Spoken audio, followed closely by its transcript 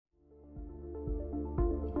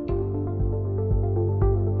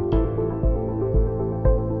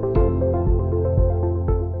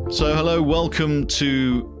So hello, welcome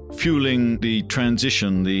to Fueling the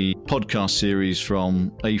Transition, the podcast series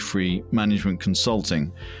from AFRY Management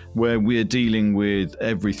Consulting, where we're dealing with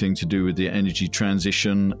everything to do with the energy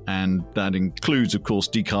transition, and that includes, of course,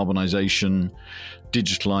 decarbonisation,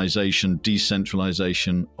 digitalisation,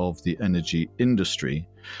 decentralisation of the energy industry.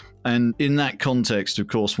 And in that context, of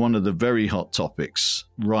course, one of the very hot topics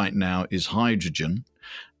right now is hydrogen.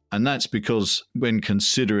 And that's because when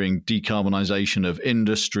considering decarbonisation of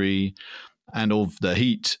industry and of the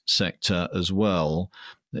heat sector as well,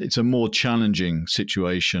 it's a more challenging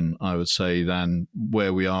situation, I would say, than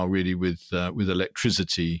where we are really with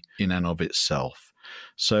electricity in and of itself.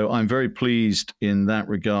 So I'm very pleased in that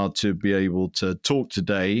regard to be able to talk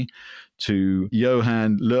today to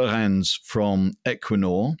Johan Leurens from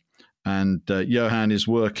Equinor. And Johan is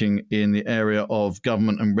working in the area of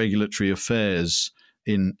government and regulatory affairs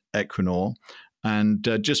in Equinor. And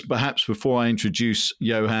just perhaps before I introduce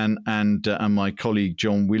Johan and my colleague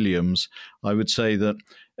John Williams, I would say that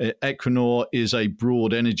Equinor is a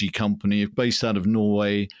broad energy company based out of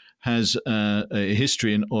Norway, has a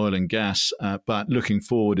history in oil and gas, but looking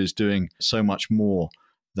forward is doing so much more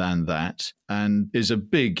than that, and is a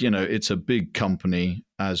big, it's a big company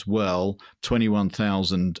as well,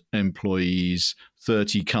 21,000 employees,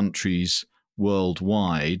 30 countries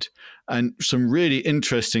worldwide, and some really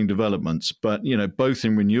interesting developments, but, both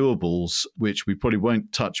in renewables, which we probably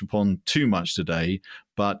won't touch upon too much today,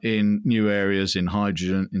 but in new areas in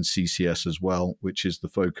hydrogen, in CCS as well, which is the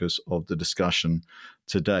focus of the discussion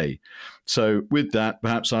today. So with that,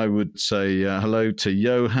 perhaps I would say hello to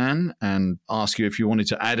Johan and ask you if you wanted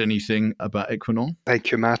to add anything about Equinor.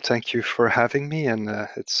 Thank you, Matt. Thank you for having me. And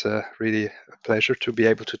it's really a pleasure to be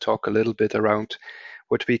able to talk a little bit around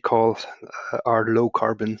what we call our low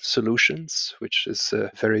carbon solutions, which is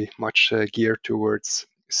very much geared towards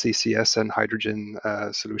CCS and hydrogen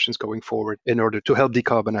solutions going forward in order to help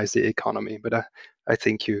decarbonize the economy. But I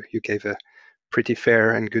think you gave a pretty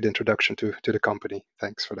fair and good introduction to the company.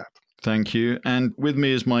 Thanks for that. Thank you. And with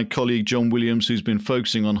me is my colleague, John Williams, who's been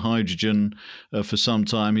focusing on hydrogen for some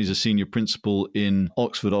time. He's a senior principal in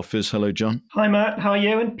Oxford office. Hello, John. Hi, Matt. How are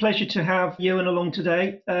you? And pleasure to have Ewan along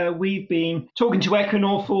today. We've been talking to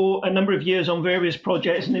Equinor for a number of years on various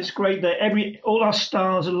projects, and it's great that all our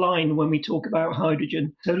stars align when we talk about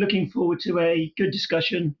hydrogen. So looking forward to a good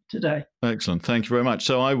discussion today. Excellent. Thank you very much.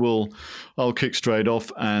 So I'll kick straight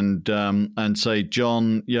off and say,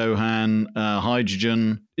 John, Johan,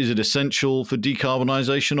 hydrogen, is it essential for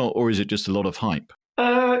decarbonisation or is it just a lot of hype?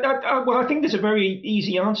 Well, I think there's a very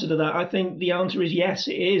easy answer to that. I think the answer is yes,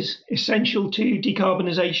 it is essential to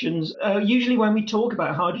decarbonisations. Usually when we talk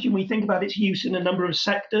about hydrogen, we think about its use in a number of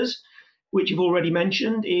sectors, which you've already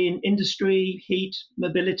mentioned, in industry, heat,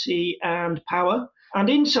 mobility and power. And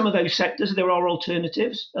in some of those sectors, there are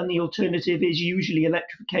alternatives, and the alternative is usually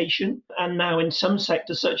electrification. And now in some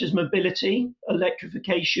sectors, such as mobility,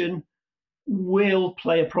 electrification will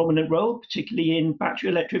play a prominent role, particularly in battery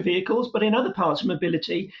electric vehicles. But in other parts of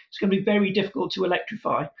mobility, it's going to be very difficult to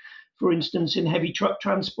electrify. For instance, in heavy truck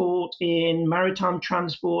transport, in maritime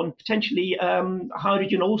transport, and potentially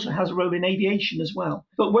hydrogen also has a role in aviation as well.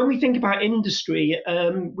 But when we think about industry,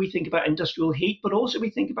 we think about industrial heat, but also we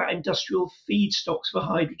think about industrial feedstocks for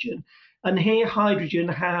hydrogen. And here hydrogen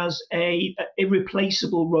has a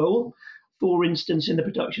irreplaceable role, for instance, in the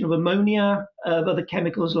production of ammonia, of other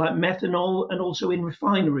chemicals like methanol, and also in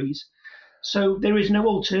refineries. So there is no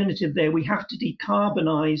alternative there. We have to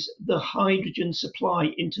decarbonize the hydrogen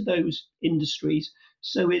supply into those industries.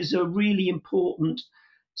 So it's a really important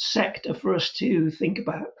sector for us to think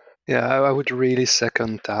about. Yeah, I would really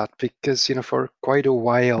second that because, for quite a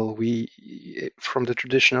while, from the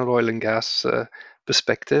traditional oil and gas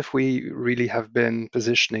perspective, we really have been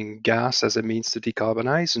positioning gas as a means to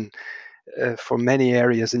decarbonize. And for many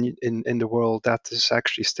areas in the world, that is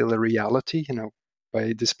actually still a reality,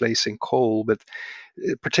 by displacing coal, but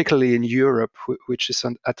particularly in Europe, which is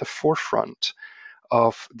at the forefront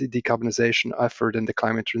of the decarbonization effort and the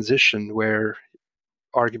climate transition, where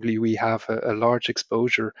arguably we have a large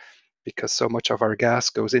exposure because so much of our gas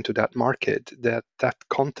goes into that market, that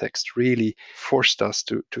context really forced us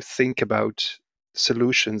to think about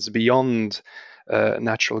solutions beyond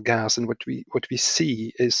natural gas. And what we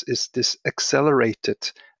see is this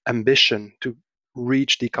accelerated ambition to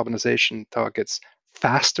reach decarbonization targets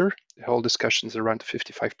faster. The whole discussions around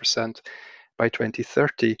 55% by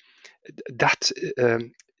 2030. That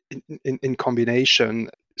in combination,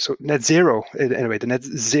 so net zero, anyway, the net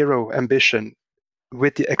zero ambition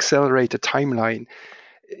with the accelerated timeline,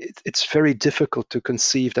 it's very difficult to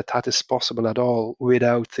conceive that is possible at all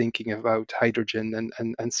without thinking about hydrogen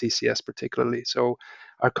and CCS particularly. So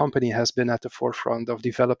our company has been at the forefront of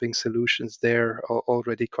developing solutions there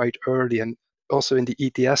already quite early. And also in the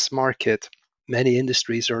ETS market, many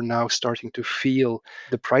industries are now starting to feel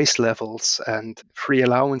the price levels, and free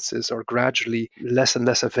allowances are gradually less and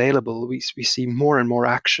less available. We see more and more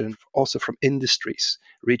action also from industries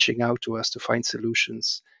reaching out to us to find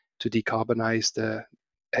solutions to decarbonize the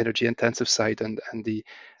energy intensive side and the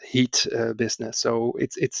heat business. So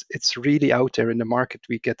it's really out there in the market.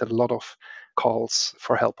 We get a lot of calls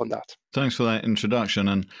for help on that. Thanks for that introduction.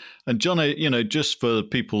 And John, just for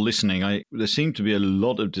people listening, there seemed to be a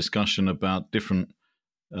lot of discussion about different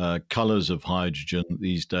colors of hydrogen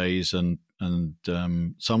these days, and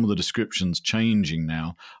some of the descriptions changing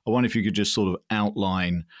now. I wonder if you could just sort of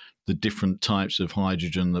outline the different types of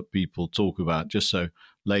hydrogen that people talk about, just so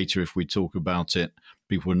later, if we talk about it,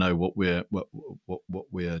 people know what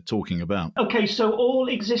we're talking about. Okay, so all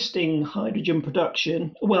existing hydrogen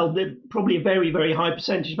production, well, probably a very, very high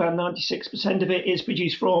percentage, about 96% of it is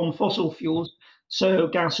produced from fossil fuels, so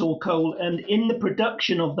gas or coal. And in the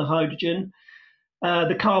production of the hydrogen,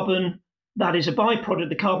 the carbon that is a byproduct,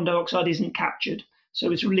 the carbon dioxide, isn't captured.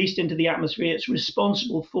 So it's released into the atmosphere. It's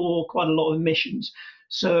responsible for quite a lot of emissions.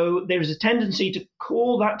 So there is a tendency to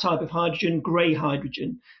call that type of hydrogen grey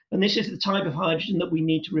hydrogen. And this is the type of hydrogen that we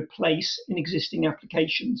need to replace in existing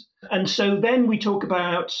applications. And so then we talk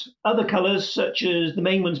about other colours, such as the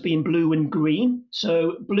main ones being blue and green.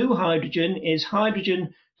 So blue hydrogen is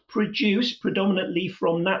hydrogen produced predominantly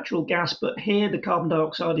from natural gas, but here the carbon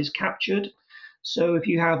dioxide is captured. So if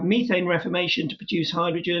you have methane reformation to produce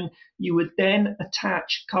hydrogen, you would then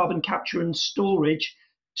attach carbon capture and storage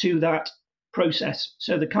to that process.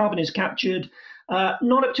 So the carbon is captured,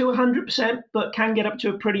 not up to 100%, but can get up to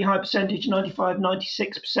a pretty high percentage, 95,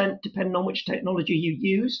 96%, depending on which technology you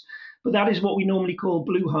use. But that is what we normally call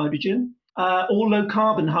blue hydrogen, or low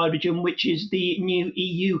carbon hydrogen, which is the new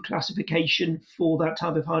EU classification for that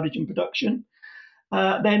type of hydrogen production.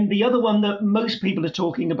 Then the other one that most people are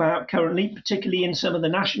talking about currently, particularly in some of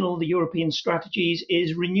the European strategies,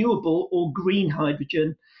 is renewable or green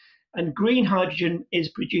hydrogen. And green hydrogen is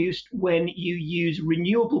produced when you use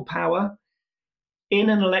renewable power in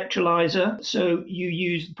an electrolyzer. So you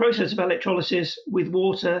use the process of electrolysis with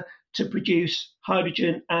water to produce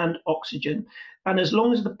hydrogen and oxygen. And as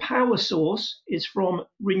long as the power source is from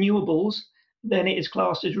renewables, then it is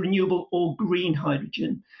classed as renewable or green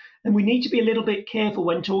hydrogen. And we need to be a little bit careful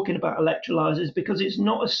when talking about electrolyzers, because it's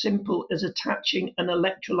not as simple as attaching an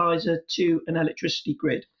electrolyzer to an electricity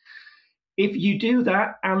grid. If you do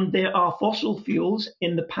that and there are fossil fuels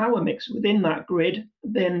in the power mix within that grid,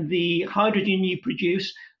 then the hydrogen you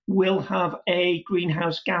produce will have a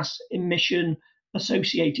greenhouse gas emission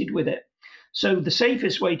associated with it. So the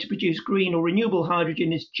safest way to produce green or renewable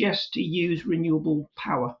hydrogen is just to use renewable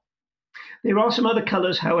power. There are some other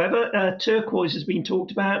colours, however. Turquoise has been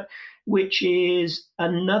talked about, which is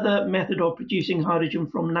another method of producing hydrogen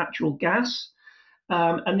from natural gas.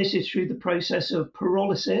 And this is through the process of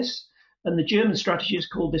pyrolysis. And the German strategy is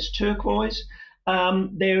called this turquoise.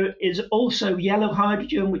 There is also yellow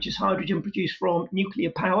hydrogen, which is hydrogen produced from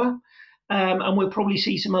nuclear power. And we'll probably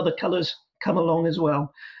see some other colours come along as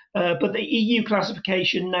well. But the EU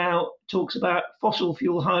classification now talks about fossil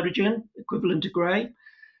fuel hydrogen, equivalent to grey,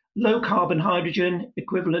 low carbon hydrogen,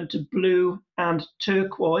 equivalent to blue and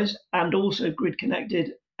turquoise, and also grid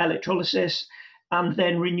connected electrolysis, and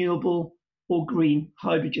then renewable or green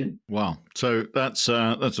hydrogen. Wow. So that's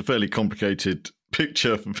a fairly complicated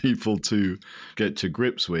picture for people to get to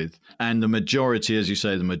grips with. And the majority, as you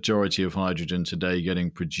say, the majority of hydrogen today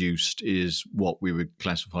getting produced is what we would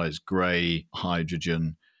classify as grey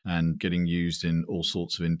hydrogen and getting used in all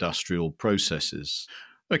sorts of industrial processes.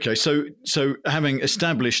 Okay, so having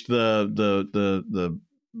established the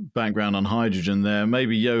background on hydrogen there,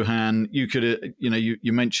 maybe Johan, you could,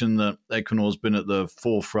 you mentioned that Equinor's been at the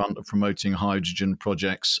forefront of promoting hydrogen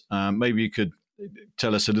projects. Maybe you could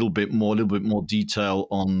tell us a little bit more detail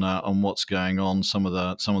on what's going on, some of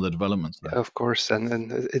the developments there. Of course,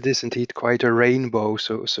 and it is indeed quite a rainbow.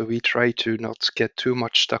 So we try to not get too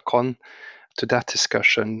much stuck on to that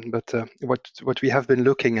discussion. But what we have been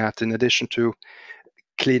looking at, in addition to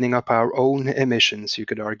cleaning up our own emissions, you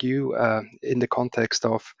could argue, in the context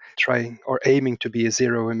of trying or aiming to be a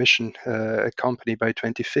zero emission company by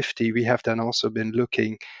 2050, we have then also been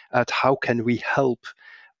looking at how can we help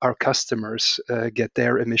our customers get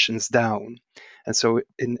their emissions down. And so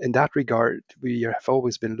in that regard, we have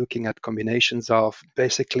always been looking at combinations of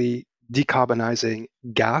basically decarbonizing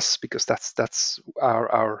gas, because that's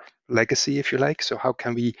our legacy, if you like. So how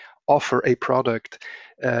can we offer a product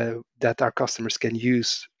that our customers can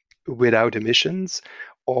use without emissions,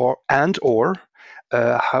 or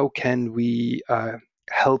how can we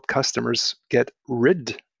help customers get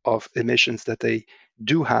rid of emissions that they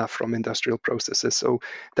do have from industrial processes. So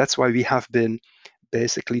that's why we have been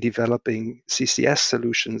basically developing CCS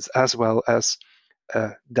solutions as well as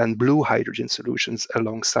then blue hydrogen solutions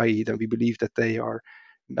alongside, and we believe that they are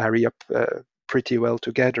marry up pretty well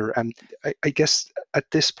together. And I guess at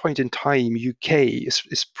this point in time, UK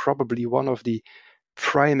is probably one of the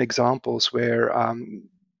prime examples where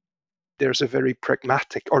there's a very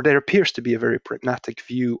pragmatic, or there appears to be a very pragmatic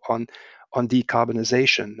view on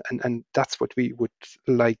decarbonization, and that's what we would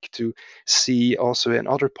like to see also in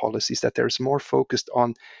other policies, that there's more focused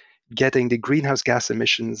on getting the greenhouse gas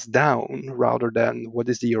emissions down rather than what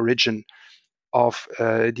is the origin of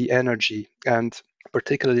the energy. And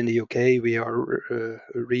particularly in the UK, we are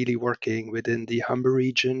really working within the Humber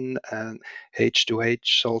region and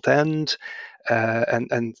H2H Saltend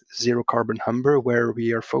and zero carbon Humber, where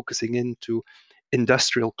we are focusing into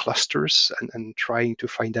industrial clusters and trying to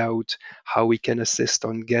find out how we can assist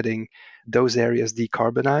on getting those areas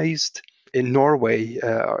decarbonized. In Norway,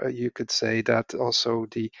 you could say that also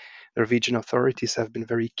the Norwegian authorities have been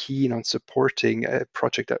very keen on supporting a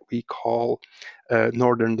project that we call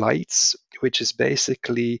Northern Lights, which is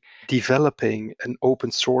basically developing an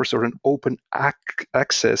open source or an open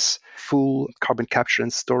access full carbon capture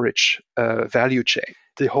and storage value chain.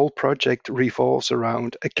 The whole project revolves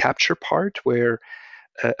around a capture part where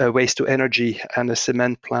a waste to energy and a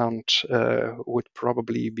cement plant would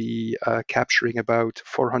probably be capturing about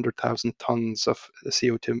 400,000 tons of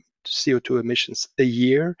CO2 emissions a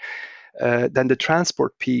year. Then the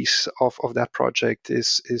transport piece of that project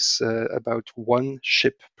is about one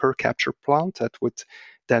ship per capture plant that would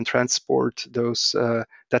then transport those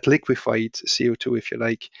that liquefied CO2, if you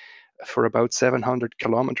like, for about 700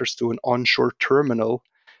 kilometers to an onshore terminal,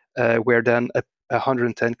 where then a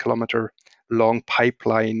 110 kilometer long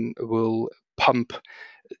pipeline will pump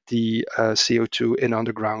the CO2 in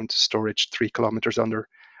underground storage 3 kilometers under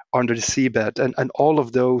the seabed, and all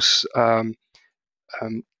of those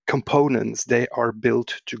components, they are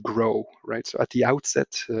built to grow, right? So at the outset,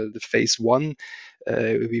 the phase one,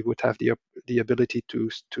 we would have the ability to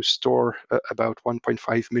store about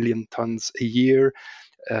 1.5 million tons a year.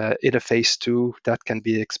 In a phase two, that can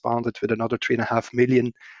be expanded with another 3.5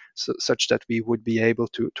 million, such that we would be able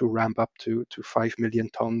to ramp up to 5 million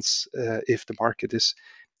tons if the market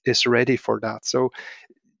is ready for that. So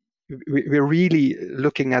we're really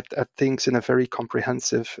looking at things in a very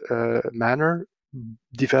comprehensive manner,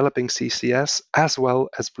 developing CCS as well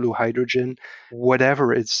as blue hydrogen,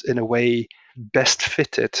 whatever is in a way best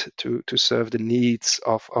fitted to serve the needs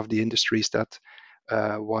of the industries that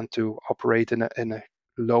want to operate in a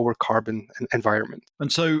lower carbon environment.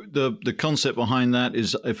 And so the concept behind that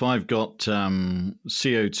is, if I've got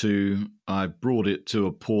CO2, I've brought it to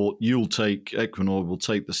a port, Equinor will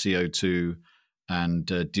take the CO2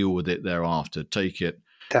 and deal with it thereafter, take it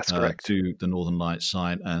That's correct. to the Northern Lights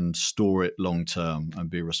site and store it long term and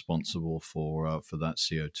be responsible for that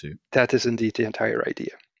CO2. That is indeed the entire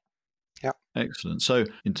idea. Yeah. Excellent. So,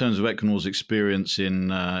 in terms of Equinor's experience in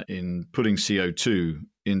putting CO2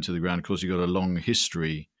 into the ground, of course, you've got a long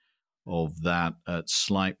history of that at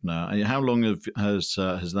Sleipner. How long has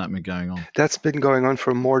that been going on? That's been going on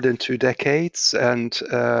for more than 2 decades, and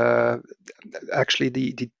actually,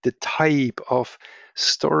 the type of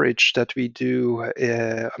storage that we do,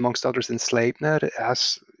 amongst others, in Sleipner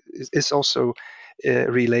is also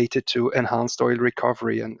related to enhanced oil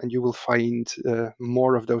recovery, and you will find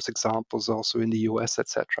more of those examples also in the US,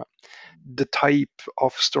 etc. The type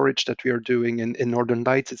of storage that we are doing in Northern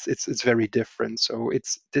Lights, it's very different. So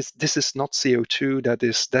this is not CO2 that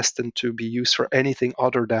is destined to be used for anything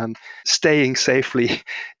other than staying safely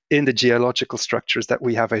in the geological structures that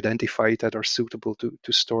we have identified that are suitable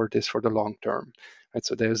to store this for the long term. Right?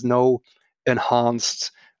 So there's no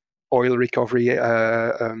enhanced oil recovery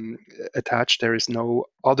attached. There is no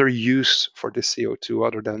other use for the CO2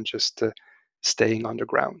 other than just staying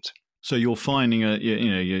underground. So you're finding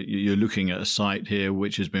you're looking at a site here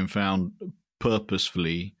which has been found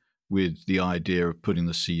purposefully with the idea of putting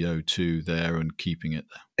the CO2 there and keeping it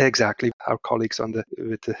there. Exactly. Our colleagues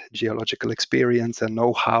with the geological experience and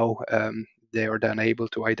know-how, they are then able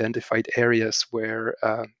to identify areas where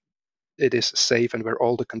it is safe and where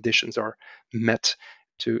all the conditions are met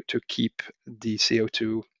to keep the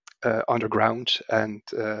CO2 underground and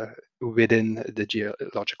within the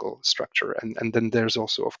geological structure. And then there's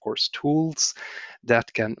also, of course, tools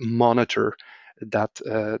that can monitor that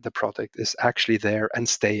the product is actually there and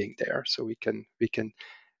staying there. So we can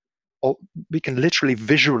literally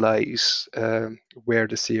visualize where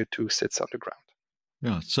the CO2 sits underground.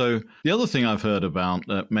 Yeah. So the other thing I've heard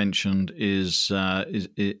about mentioned is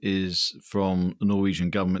from the Norwegian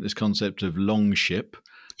government, this concept of longship.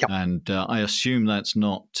 Yep. And I assume that's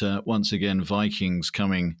not once again Vikings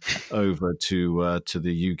coming over to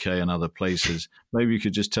the UK and other places. Maybe you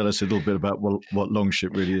could just tell us a little bit about what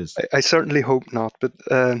longship really is. I certainly hope not, but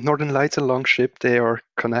Northern Lights and Longship, they are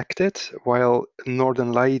connected, while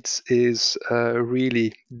Northern Lights is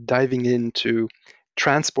really diving into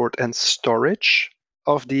transport and storage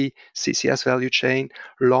of the CCS value chain.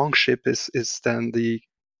 Longship is then the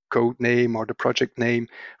code name or the project name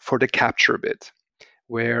for the capture bit,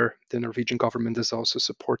 where the Norwegian government is also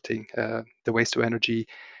supporting the waste to energy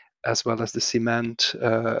as well as the cement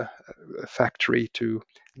factory to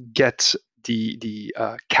get the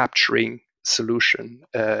capturing solution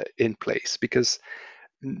in place, because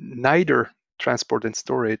neither transport and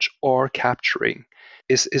storage or capturing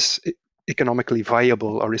is economically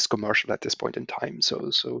viable or is commercial at this point in time.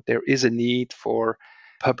 So there is a need for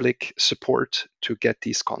public support to get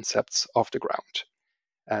these concepts off the ground.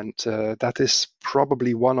 And that is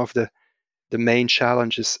probably one of the main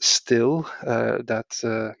challenges still,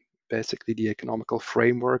 that basically the economical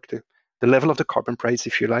framework, the level of the carbon price,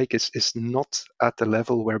 if you like, is not at the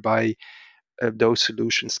level whereby those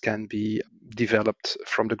solutions can be developed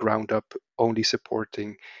from the ground up, only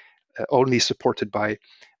supported by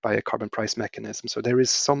a carbon price mechanism. So there is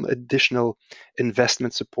some additional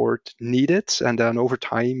investment support needed, and then over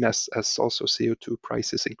time, as also CO2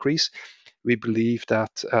 prices increase, we believe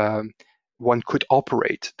that one could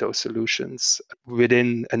operate those solutions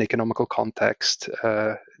within an economical context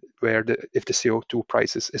where if the CO2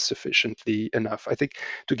 price is sufficiently enough. I think,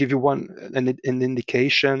 to give you an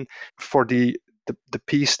indication for the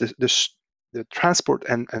piece, the transport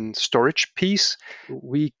and storage piece,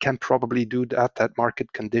 we can probably do that at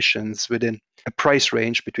market conditions within a price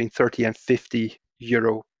range between 30 and 50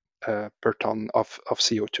 euro per ton of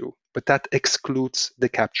CO2. But that excludes the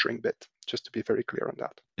capturing bit, just to be very clear on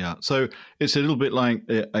that. Yeah, so it's a little bit like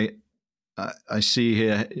I see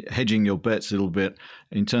here hedging your bets a little bit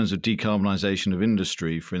in terms of decarbonisation of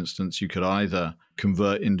industry. For instance, you could either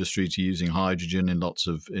convert industry to using hydrogen in lots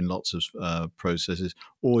of processes,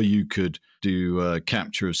 or you could do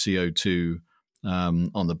capture of CO2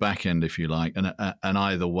 on the back end, if you like. And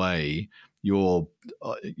either way, your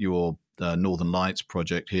Northern Lights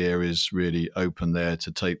project here is really open there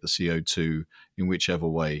to take the CO2 in whichever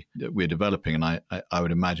way that we're developing. And I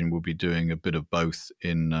would imagine we'll be doing a bit of both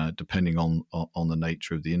in depending on the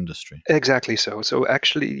nature of the industry. Exactly so. So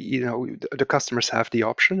actually, the customers have the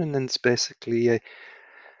option, and then it's basically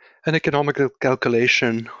an economical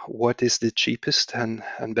calculation. What is the cheapest and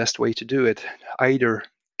best way to do it? Either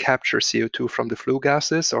capture CO2 from the flue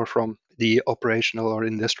gases or from the operational or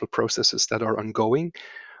industrial processes that are ongoing,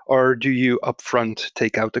 or do you upfront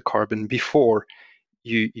take out the carbon before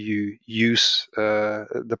you use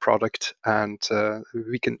the product? And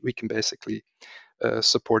we can basically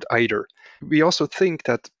support either. We also think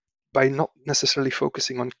that by not necessarily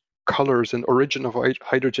focusing on colors and origin of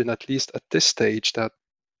hydrogen, at least at this stage, that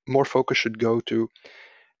more focus should go to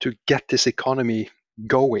get this economy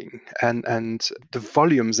going, and the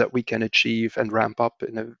volumes that we can achieve and ramp up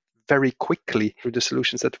in a very quickly through the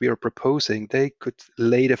solutions that we are proposing, they could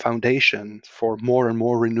lay the foundation for more and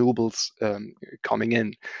more renewables coming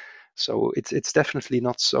in. So it's definitely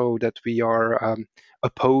not so that we are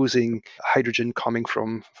opposing hydrogen coming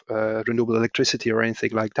from renewable electricity or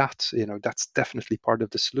anything like that. That's definitely part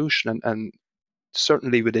of the solution, and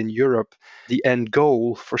certainly within Europe, the end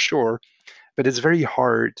goal for sure. But it's very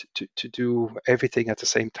hard to do everything at the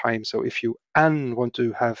same time. So if you want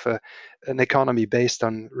to have an economy based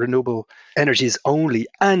on renewable energies only,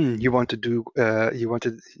 and you want to do you want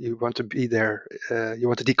to be there, you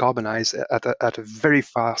want to decarbonize at a very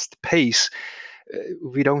fast pace,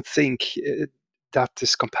 we don't think that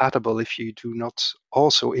is compatible if you do not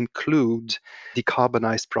also include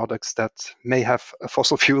decarbonized products that may have a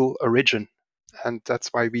fossil fuel origin. And that's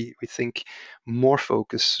why we think more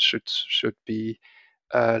focus should be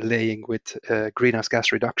laying with greenhouse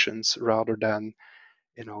gas reductions rather than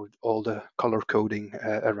all the color coding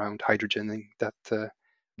around hydrogen that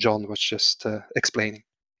John was just explaining.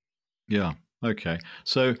 Yeah. Okay.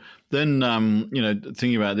 So then,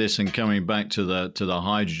 thinking about this and coming back to the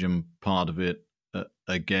hydrogen part of it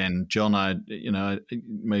again, John,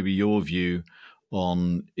 maybe your view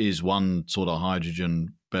on, is one sort of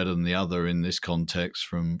hydrogen better than the other in this context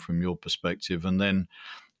from your perspective? And then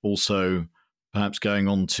also perhaps going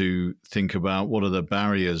on to think about what are the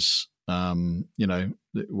barriers,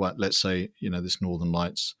 let's say, this Northern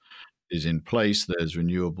Lights is in place, there's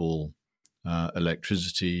renewable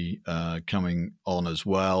electricity coming on as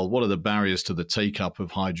well. What are the barriers to the take-up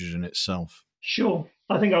of hydrogen itself? Sure.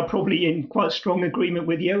 I think I'm probably in quite strong agreement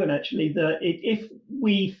with you, and actually, that if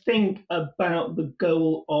we think about the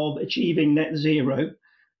goal of achieving net zero,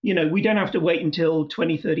 we don't have to wait until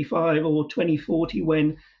 2035 or 2040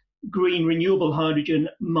 when green renewable hydrogen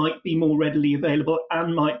might be more readily available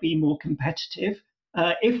and might be more competitive.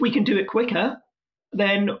 If we can do it quicker,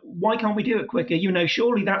 then why can't we do it quicker?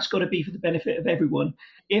 Surely that's got to be for the benefit of everyone.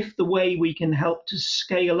 If the way we can help to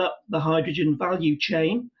scale up the hydrogen value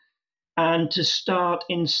chain and to start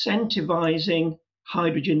incentivizing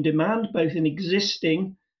hydrogen demand, both in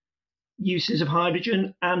existing uses of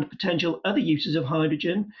hydrogen and potential other uses of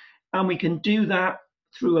hydrogen. And we can do that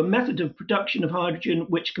through a method of production of hydrogen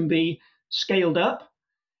which can be scaled up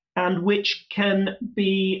and which can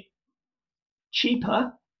be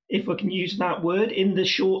cheaper, if we can use that word, in the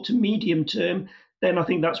short to medium term, then I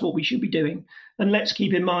think that's what we should be doing. And let's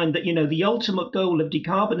keep in mind that, the ultimate goal of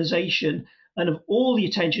decarbonisation and of all the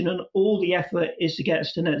attention and all the effort is to get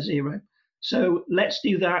us to net zero. So let's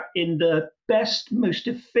do that in the best, most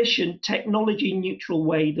efficient, technology neutral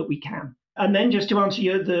way that we can. And then just to answer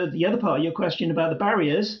the other part of your question about the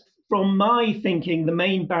barriers, from my thinking, the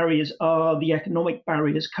main barriers are the economic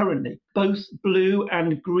barriers currently. Both blue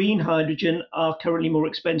and green hydrogen are currently more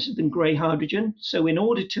expensive than grey hydrogen. So in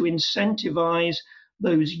order to incentivize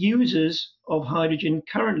those users of hydrogen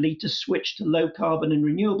currently to switch to low carbon and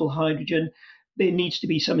renewable hydrogen, there needs to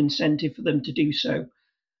be some incentive for them to do so.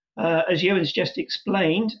 As Johan's just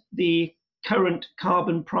explained, the current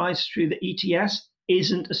carbon price through the ETS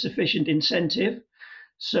isn't a sufficient incentive.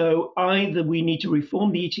 So either we need to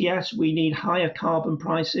reform the ETS, we need higher carbon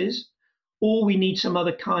prices, or we need some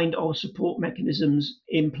other kind of support mechanisms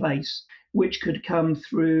in place, which could come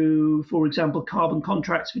through, for example, carbon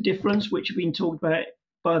contracts for difference, which have been talked about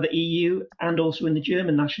by the EU and also in the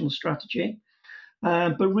German national strategy.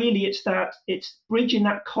 But really, it's bridging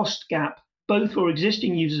that cost gap, both for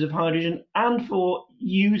existing users of hydrogen and for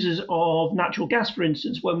users of natural gas, for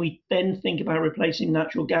instance, when we then think about replacing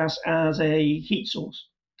natural gas as a heat source.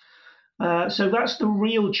 So that's the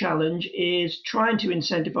real challenge, is trying to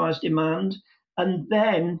incentivize demand and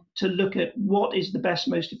then to look at what is the best,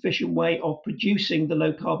 most efficient way of producing the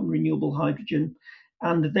low carbon renewable hydrogen.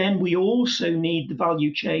 And then we also need the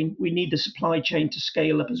value chain. We need the supply chain to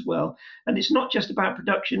scale up as well. And it's not just about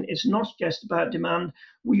production. It's not just about demand.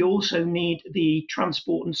 We also need the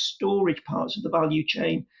transport and storage parts of the value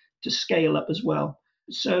chain to scale up as well.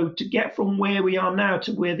 So to get from where we are now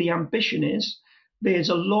to where the ambition is, there's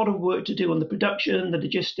a lot of work to do on the production, the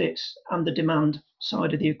logistics, and the demand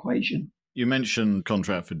side of the equation. You mentioned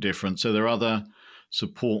contract for difference. So there are other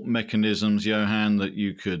support mechanisms, Johan, that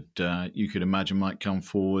you could imagine might come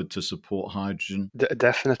forward to support hydrogen?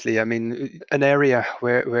 Definitely. I mean, an area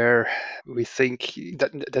where we think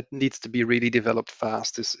that needs to be really developed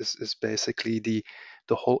fast is basically the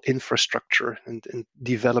whole infrastructure and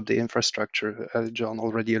develop the infrastructure. John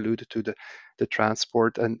already alluded to the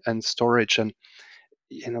transport and storage, and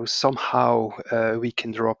somehow we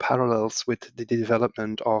can draw parallels with the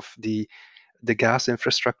development of the gas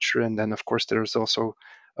infrastructure. And then, of course, there's also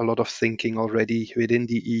a lot of thinking already within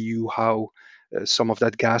the EU how some of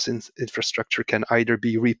that gas infrastructure can either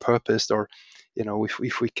be repurposed or,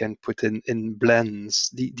 if we can put in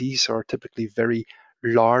blends. These are typically very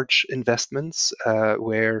large investments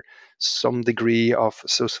where some degree of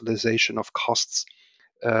socialization of costs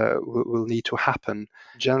will need to happen.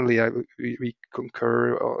 Generally, we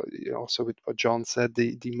concur also with what John said.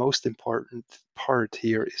 The most important part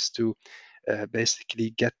here is to basically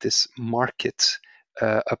get this market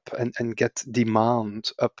up and get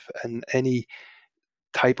demand up, and any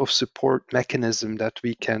type of support mechanism that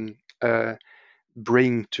we can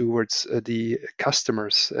bring towards the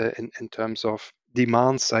customers in terms of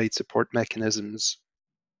demand side support mechanisms,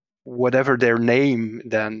 whatever their name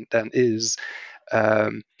then is,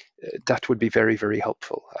 that would be very, very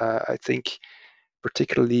helpful. I think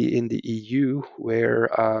particularly in the EU, where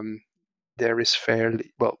there is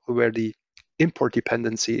where the import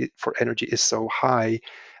dependency for energy is so high,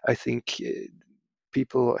 I think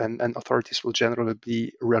people and authorities will generally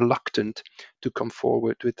be reluctant to come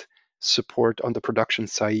forward with support on the production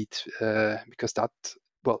side, because that,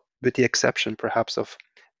 with the exception perhaps of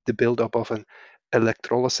the buildup of an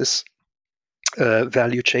electrolysis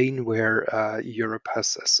value chain where Europe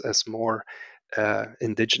has more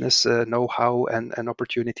indigenous know-how and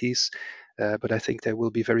opportunities, but I think they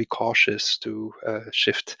will be very cautious to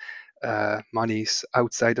shift monies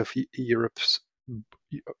outside of Europe's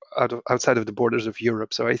outside of the borders of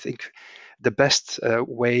Europe. So I think the best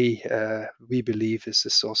way we believe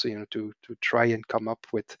is also to try and come up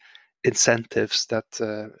with incentives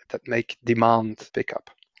that make demand pick up.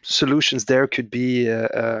 Solutions there could be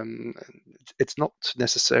it's not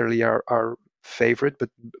necessarily our favorite, but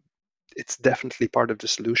it's definitely part of the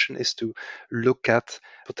solution, is to look at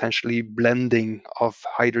potentially blending of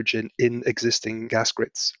hydrogen in existing gas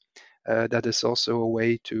grids. That is also a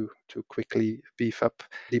way to quickly beef up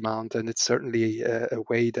demand, and it's certainly a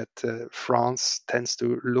way that France tends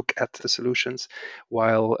to look at the solutions,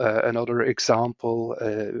 while another example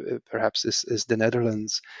perhaps is the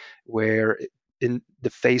Netherlands, where in the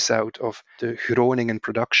phase out of the Groningen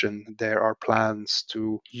production, there are plans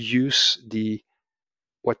to use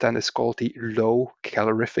what then is called the low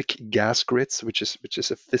calorific gas grids, which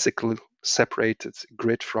is a physical separated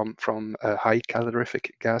grid from a high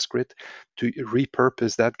calorific gas grid, to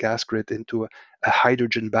repurpose that gas grid into a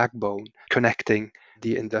hydrogen backbone connecting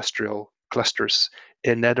the industrial clusters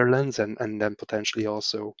in Netherlands, and then potentially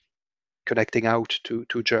also connecting out to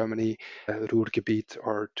Germany, Ruhrgebiet,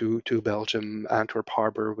 or to Belgium, Antwerp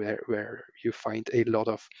Harbor, where you find a lot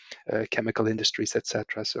of chemical industries,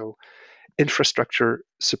 etc. So infrastructure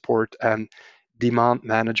support and demand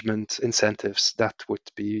management incentives, that would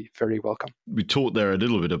be very welcome. We talked there a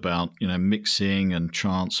little bit about mixing and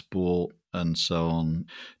transport and so on.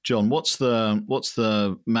 John, what's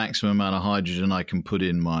the maximum amount of hydrogen I can put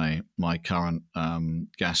in my current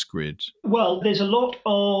gas grid? Well, there's a lot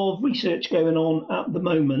of research going on at the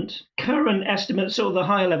moment. Current estimates, or the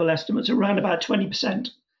higher level estimates, are around about 20%.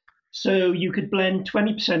 So you could blend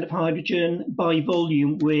 20% of hydrogen by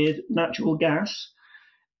volume with natural gas.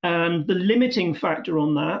 And the limiting factor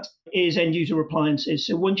on that is end user appliances.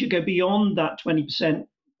 So once you go beyond that 20%,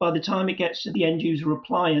 by the time it gets to the end user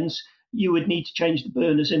appliance, you would need to change the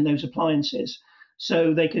burners in those appliances.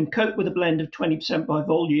 So they can cope with a blend of 20% by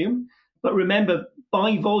volume. But remember,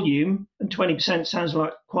 by volume, and 20% sounds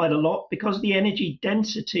like quite a lot, because the energy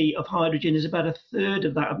density of hydrogen is about a third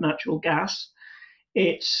of that of natural gas.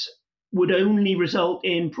 It's would only result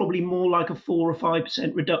in probably more like a 4 or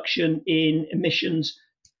 5% reduction in emissions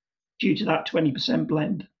due to that 20%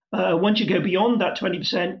 blend. Once you go beyond that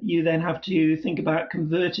 20%, you then have to think about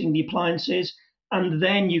converting the appliances, and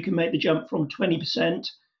then you can make the jump from 20%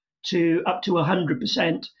 to up to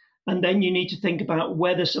 100%. And then you need to think about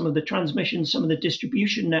whether some of the transmission, some of the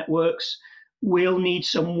distribution networks will need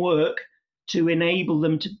some work to enable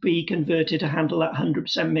them to be converted to handle that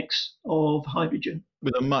 100% mix of hydrogen.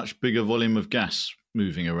 With a much bigger volume of gas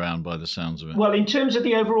moving around by the sounds of it. Well, in terms of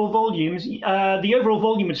the overall volumes, the overall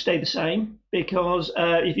volume would stay the same, because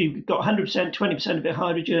if you've got 100%, 20% of it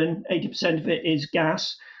hydrogen, 80% of it is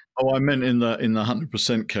gas. Oh, I meant in the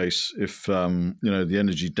 100% case, if the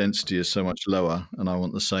energy density is so much lower and I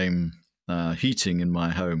want the same heating in my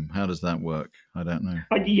home, how does that work? I don't know.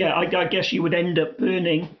 I guess you would end up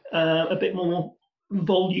burning a bit more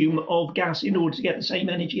volume of gas in order to get the same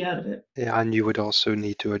energy out of it. Yeah, and you would also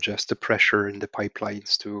need to adjust the pressure in the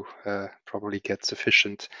pipelines to probably get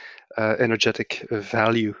sufficient energetic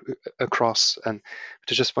value across. And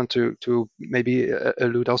I just want to maybe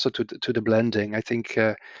allude also to the blending. I think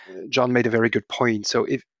John made a very good point. So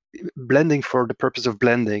if blending for the purpose of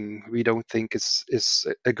blending, we don't think is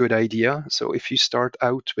a good idea. So if you start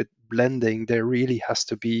out with blending, there really has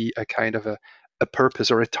to be a kind of a purpose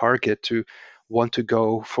or a target to want to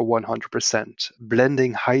go for 100%.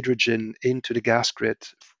 Blending hydrogen into the gas grid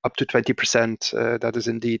up to 20%, that is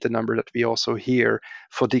indeed the number that we also hear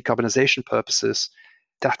for decarbonization purposes.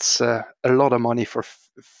 That's a lot of money for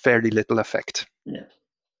fairly little effect. Yeah.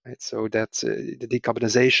 Right, so that's the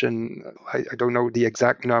decarbonization. I don't know the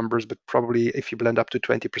exact numbers, but probably if you blend up to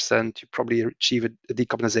 20%, you probably achieve a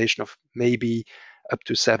decarbonization of maybe up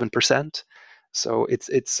to 7%. So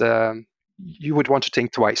it's you would want to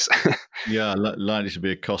think twice. Yeah, likely to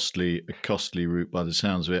be a costly route by the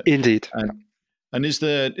sounds of it. Indeed. And is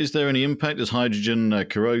there any impact? Does hydrogen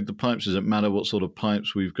corrode the pipes? Does it matter what sort of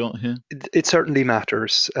pipes we've got here? It certainly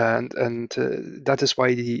matters, and that is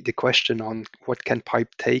why the question on what can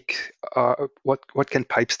pipes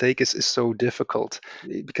take is so difficult,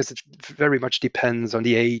 because it very much depends on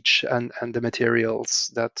the age and the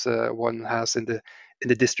materials that one has in the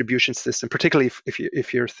distribution system, particularly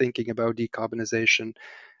if you're thinking about decarbonization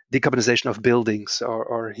of buildings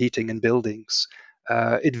or heating in buildings.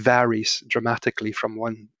 It varies dramatically from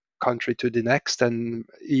one country to the next, and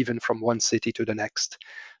even from one city to the next.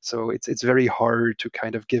 So it's very hard to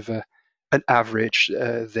kind of give an average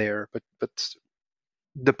there. But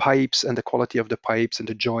the pipes and the quality of the pipes and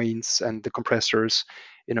the joints and the compressors,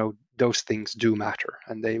 those things do matter,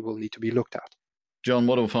 and they will need to be looked at. John,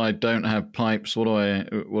 what if I don't have pipes? What do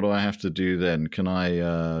I have to do then? Can I?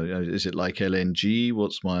 Is it like LNG?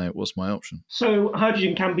 What's my option? So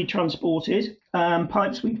hydrogen can be transported.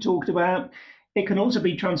 Pipes we've talked about. It can also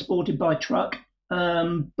be transported by truck,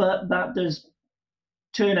 but that does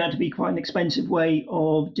turn out to be quite an expensive way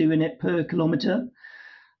of doing it per kilometre.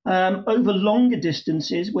 Over longer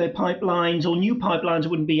distances where pipelines or new pipelines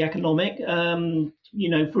wouldn't be economic,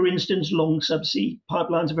 for instance, long subsea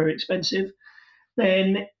pipelines are very expensive,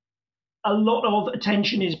 then a lot of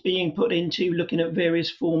attention is being put into looking at various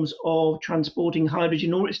forms of transporting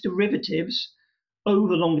hydrogen or its derivatives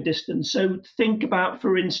over longer distance. So think about,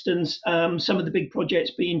 for instance, some of the big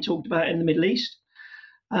projects being talked about in the Middle East.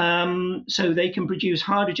 So they can produce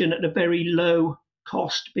hydrogen at a very low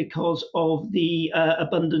cost because of the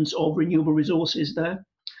abundance of renewable resources there.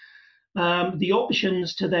 The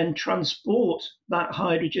options to then transport that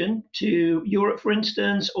hydrogen to Europe, for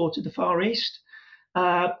instance, or to the Far East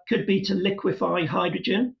could be to liquefy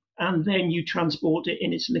hydrogen and then you transport it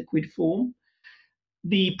in its liquid form.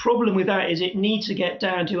 The problem with that is it needs to get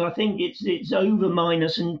down to, I think it's over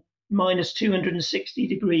minus 260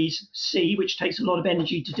 degrees C, which takes a lot of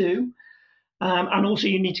energy to do. And also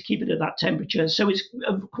you need to keep it at that temperature. So it's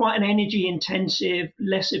quite an energy intensive,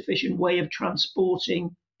 less efficient way of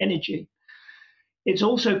transporting energy. It's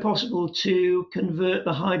also possible to convert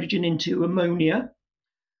the hydrogen into ammonia.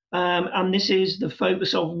 And this is the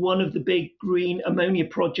focus of one of the big green ammonia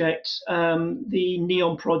projects, the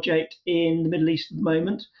NEOM project in the Middle East at the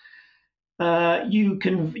moment. You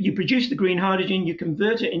produce the green hydrogen, you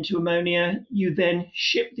convert it into ammonia, you then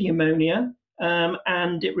ship the ammonia,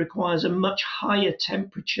 and it requires a much higher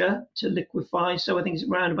temperature to liquefy. So I think it's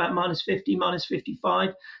around about minus 50, minus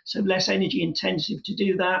 55, so less energy intensive to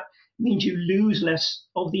do that. It means you lose less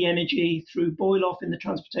of the energy through boil off in the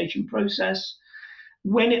transportation process.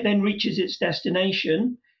 When it then reaches its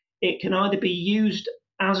destination, it can either be used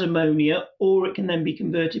as ammonia or it can then be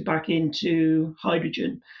converted back into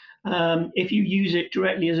hydrogen. If you use it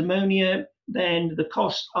directly as ammonia, then the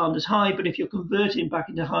costs aren't as high, but if you're converting back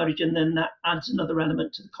into hydrogen, then that adds another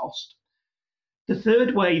element to the cost. The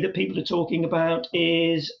third way that people are talking about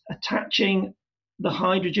is attaching the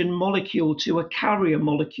hydrogen molecule to a carrier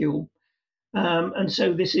molecule. And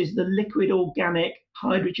so this is the liquid organic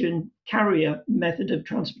hydrogen carrier method of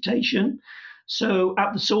transportation. So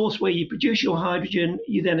at the source where you produce your hydrogen,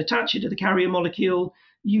 you then attach it to the carrier molecule,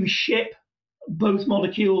 you ship both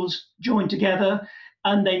molecules joined together,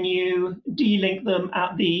 and then you de-link them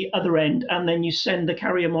at the other end, and then you send the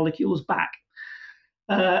carrier molecules back.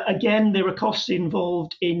 Again, there are costs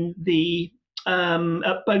involved in the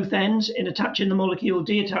at both ends in attaching the molecule,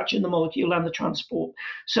 detaching the molecule, and the transport.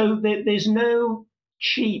 So there's no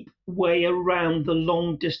cheap way around the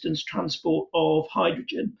long distance transport of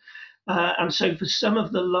hydrogen. And so for some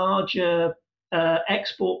of the larger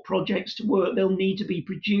export projects to work, they'll need to be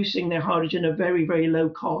producing their hydrogen at a very, very low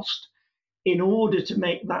cost in order to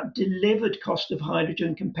make that delivered cost of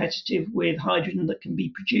hydrogen competitive with hydrogen that can be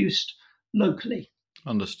produced locally.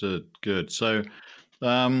 Understood. Good. So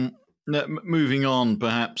moving on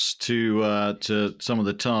perhaps to some of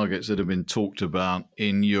the targets that have been talked about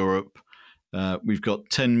in Europe. We've got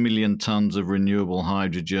 10 million tons of renewable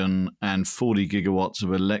hydrogen and 40 gigawatts of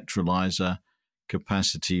electrolyzer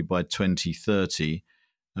capacity by 2030.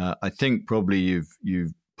 I think probably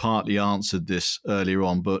you've partly answered this earlier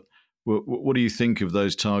on, but what do you think of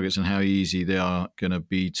those targets and how easy they are going to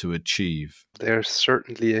be to achieve? They're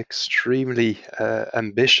certainly extremely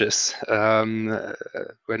ambitious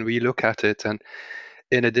when we look at it. And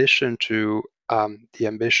in addition to the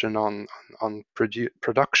ambition on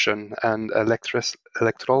production and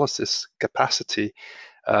electrolysis capacity,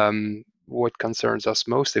 what concerns us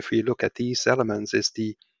most, if we look at these elements, is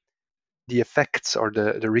the effects or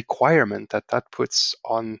the requirement that puts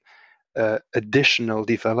on additional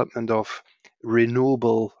development of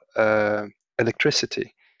renewable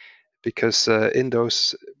electricity, because in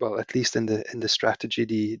those, well, at least in the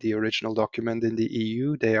strategy, the original document in the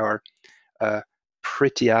EU, they are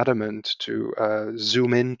pretty adamant to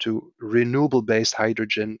zoom into renewable-based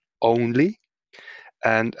hydrogen only,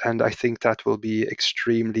 and I think that will be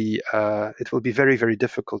extremely, it will be very, very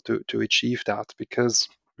difficult to achieve that, because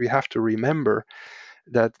we have to remember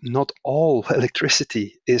that not all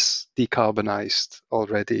electricity is decarbonized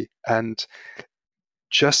already, and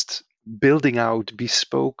just building out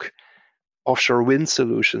bespoke offshore wind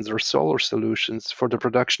solutions or solar solutions for the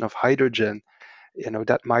production of hydrogen,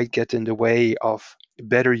 that might get in the way of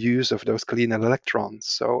better use of those clean electrons.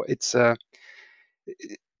 So it's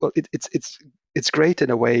great in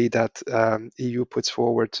a way that EU puts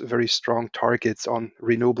forward very strong targets on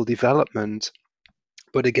renewable development,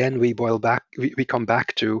 But again, we come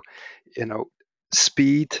back to,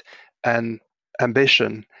 speed and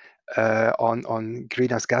ambition on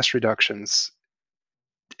greenhouse gas reductions.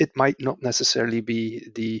 It might not necessarily be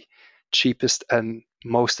the cheapest and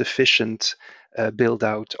most efficient build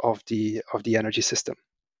out of the energy system.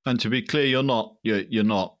 And to be clear, you're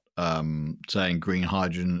not saying green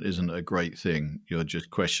hydrogen isn't a great thing. You're just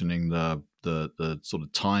questioning the sort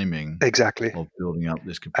of timing exactly of building up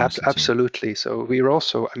this capacity. Absolutely. So we are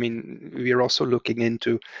also looking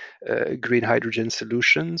into green hydrogen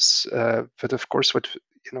solutions. But of course,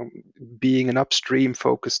 being an upstream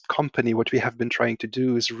focused company, what we have been trying to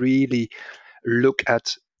do is really look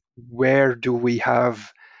at where do we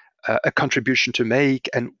have a contribution to make,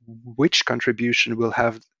 and which contribution will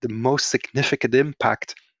have the most significant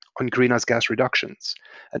impact on greenhouse gas reductions.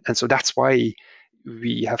 And so that's why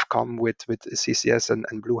we have come with CCS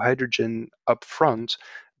and blue hydrogen up front,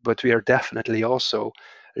 but we are definitely also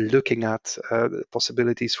looking at the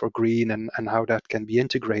possibilities for green and how that can be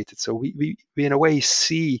integrated. So we in a way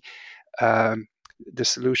see the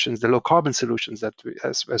solutions, the low carbon solutions that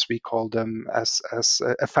as we call them, as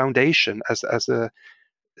a foundation, as a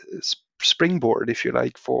springboard, if you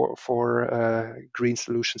like, for green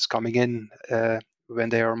solutions coming in when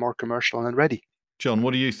they are more commercial and ready. John,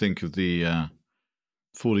 what do you think of the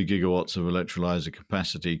 40 gigawatts of electrolyzer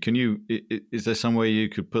capacity? Is there some way you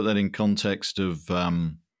could put that in context of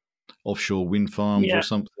offshore wind farms or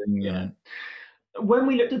something? Yeah. When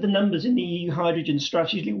we looked at the numbers in the EU hydrogen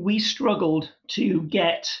strategy, we struggled to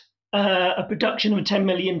get a production of 10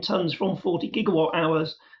 million tons from 40 gigawatts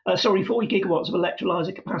of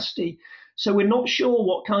electrolyzer capacity. So we're not sure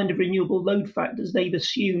what kind of renewable load factors they've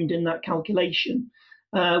assumed in that calculation.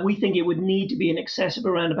 We think it would need to be in excess of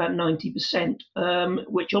around about 90%,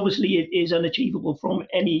 which obviously is unachievable from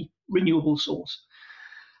any renewable source.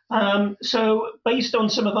 So based on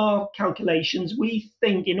some of our calculations, we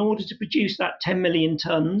think in order to produce that 10 million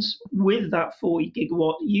tons with that 40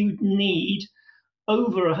 gigawatt, you'd need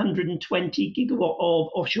over 120 gigawatt of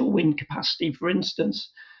offshore wind capacity, for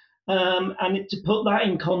instance. And to put that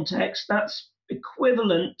in context, that's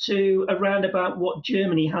equivalent to around about what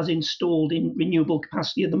Germany has installed in renewable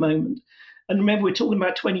capacity at the moment. And remember, we're talking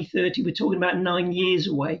about 2030, we're talking about 9 years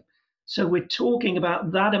away. So we're talking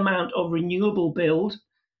about that amount of renewable build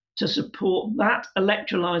to support that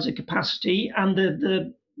electrolyzer capacity, and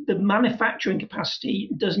the manufacturing capacity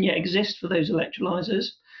doesn't yet exist for those electrolyzers.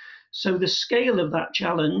 So the scale of that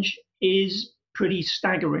challenge is pretty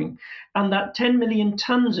staggering. And that 10 million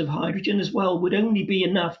tons of hydrogen as well would only be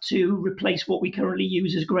enough to replace what we currently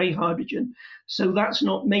use as grey hydrogen. So that's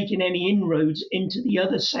not making any inroads into the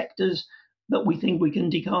other sectors that we think we can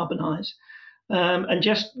decarbonize. And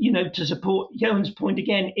just, to support Johan's point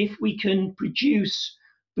again, if we can produce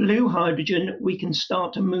blue hydrogen, we can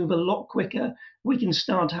start to move a lot quicker. We can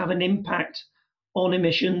start to have an impact on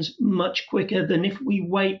emissions much quicker than if we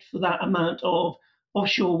wait for that amount of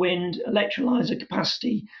offshore wind electrolyzer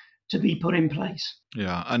capacity to be put in place.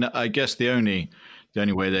 Yeah, and I guess the only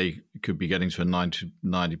way they could be getting to a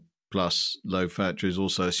 90 plus load factor is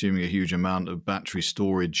also assuming a huge amount of battery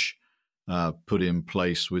storage put in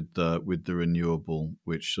place with the renewable,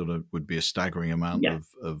 which sort of would be a staggering amount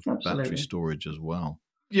of battery storage as well.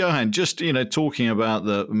 Johan, just talking about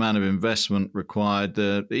the amount of investment required,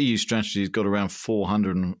 the EU strategy has got around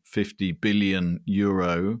 450 billion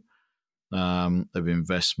euro of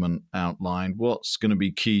investment outlined. What's going to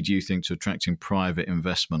be key, do you think, to attracting private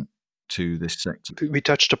investment to this sector? We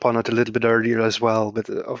touched upon it a little bit earlier as well, but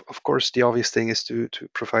of course the obvious thing is to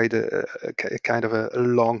provide a kind of a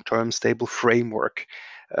long-term stable framework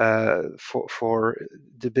for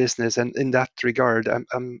the business. And in that regard,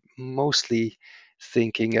 I'm mostly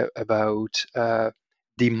thinking about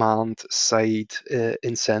demand side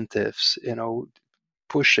incentives,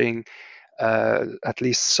 pushing at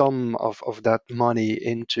least some of that money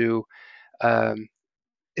into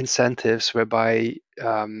incentives whereby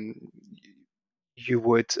you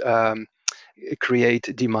would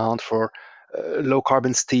create demand for low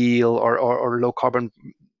carbon steel or low carbon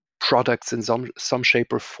products in some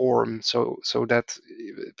shape or form, so that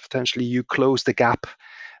potentially you close the gap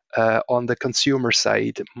on the consumer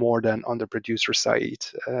side more than on the producer side.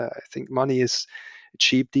 I think money is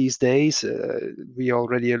cheap these days. We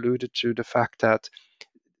already alluded to the fact that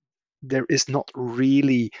there is not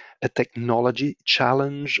really a technology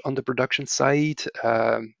challenge on the production side,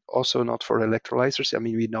 also not for electrolyzers. I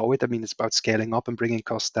mean, we know it. I mean, it's about scaling up and bringing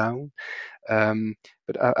costs down.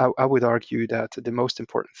 But I would argue that the most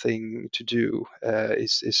important thing to do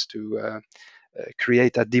is to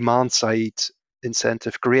create that demand side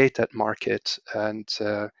incentive, create that market, and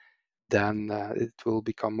then it will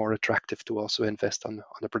become more attractive to also invest on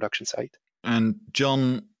the production side. And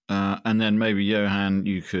John, and then maybe Johan,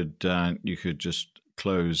 you could just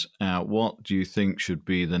close out. What do you think should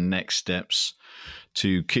be the next steps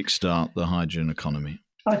to kickstart the hydrogen economy?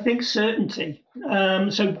 I think certainty.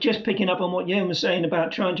 So just picking up on what Johan was saying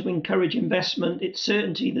about trying to encourage investment, it's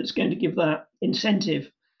certainty that's going to give that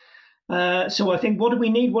incentive. So I think what do we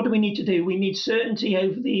need? What do we need to do? We need certainty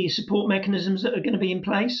over the support mechanisms that are going to be in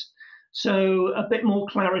place. So a bit more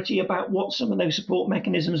clarity about what some of those support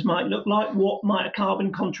mechanisms might look like. What might a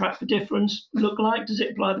carbon contract for difference look like? Does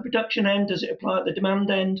it apply at the production end? Does it apply at the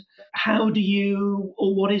demand end? How do you,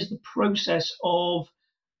 or what is the process of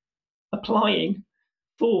applying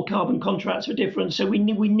for carbon contracts for difference? So we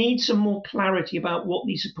need some more clarity about what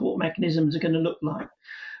these support mechanisms are going to look like.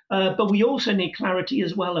 But we also need clarity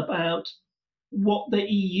as well about what the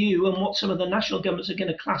EU and what some of the national governments are going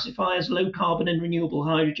to classify as low carbon and renewable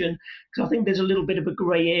hydrogen, because I think there's a little bit of a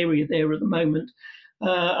grey area there at the moment.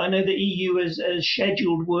 I know the EU has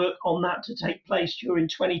scheduled work on that to take place during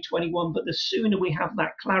 2021, but the sooner we have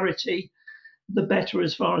that clarity, the better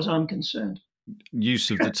as far as I'm concerned. Use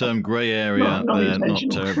of the term grey area, not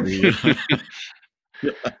terribly.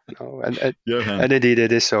 No, and indeed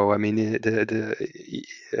it is so. I mean,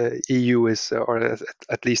 the EU is, or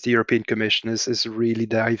at least the European Commission is really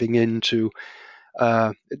diving into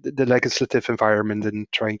the legislative environment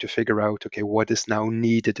and trying to figure out, okay, what is now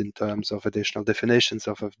needed in terms of additional definitions,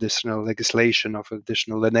 of additional legislation, of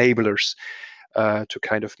additional enablers to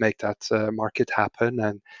kind of make that market happen.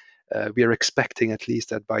 And we are expecting at least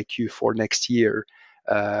that by Q4 next year,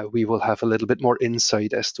 we will have a little bit more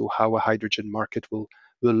insight as to how a hydrogen market will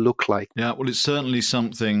look like. Yeah, well, it's certainly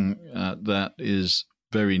something that is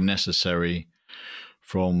very necessary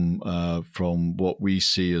from what we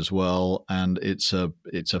see as well, and it's a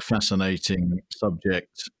fascinating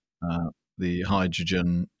subject, the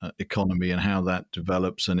hydrogen economy and how that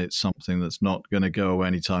develops, and it's something that's not going to go away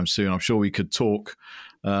anytime soon. I'm sure we could talk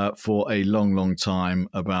for a long time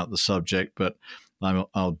about the subject, but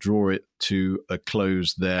I'll draw it to a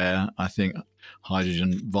close there. I think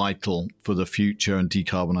hydrogen vital for the future, and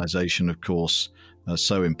decarbonisation, of course,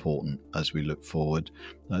 so important as we look forward.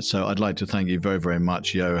 So I'd like to thank you very, very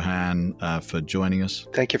much, Johan, for joining us.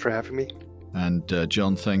 Thank you for having me. And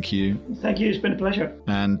John, thank you. Thank you. It's been a pleasure.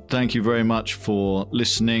 And thank you very much for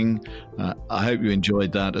listening. I hope you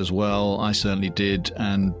enjoyed that as well. I certainly did.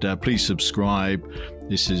 And please subscribe.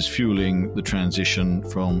 This is Fueling the Transition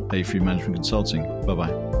from AFRY Management Consulting.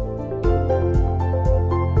 Bye-bye.